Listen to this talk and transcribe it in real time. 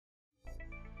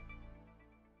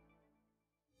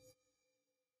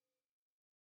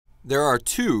There are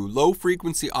two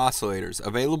low-frequency oscillators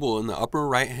available in the upper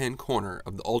right-hand corner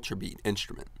of the Ultrabeat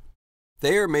instrument.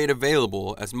 They are made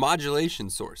available as modulation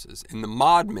sources in the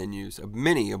mod menus of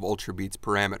many of Ultrabeat's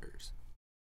parameters.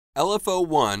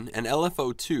 LFO1 and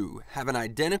LFO2 have an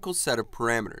identical set of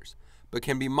parameters, but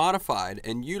can be modified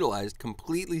and utilized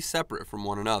completely separate from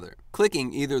one another.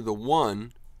 Clicking either the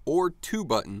 1 or 2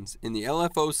 buttons in the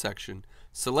LFO section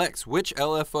selects which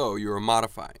LFO you are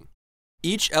modifying.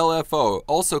 Each LFO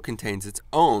also contains its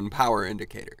own power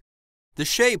indicator. The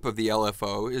shape of the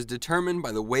LFO is determined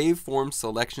by the waveform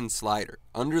selection slider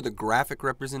under the graphic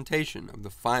representation of the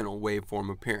final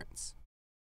waveform appearance.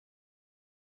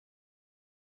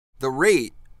 The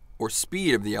rate or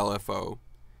speed of the LFO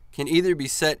can either be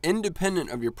set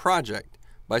independent of your project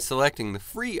by selecting the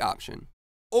free option,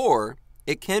 or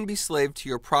it can be slaved to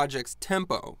your project's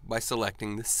tempo by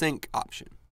selecting the sync option.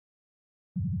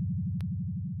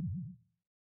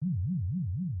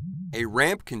 A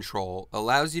ramp control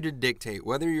allows you to dictate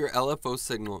whether your LFO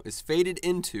signal is faded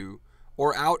into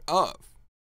or out of.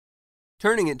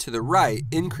 Turning it to the right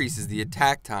increases the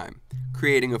attack time,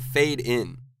 creating a fade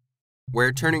in,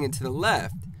 where turning it to the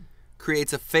left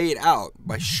creates a fade out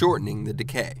by shortening the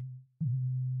decay.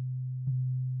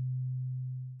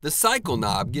 The cycle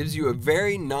knob gives you a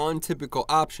very non-typical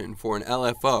option for an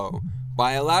LFO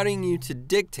by allowing you to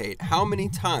dictate how many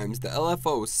times the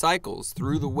LFO cycles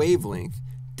through the wavelength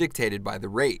dictated by the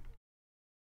rate.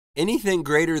 Anything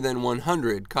greater than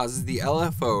 100 causes the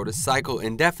LFO to cycle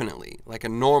indefinitely, like a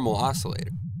normal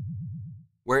oscillator,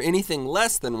 where anything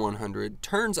less than 100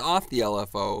 turns off the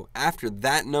LFO after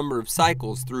that number of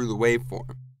cycles through the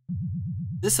waveform.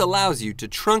 This allows you to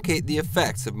truncate the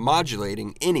effects of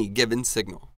modulating any given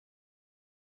signal.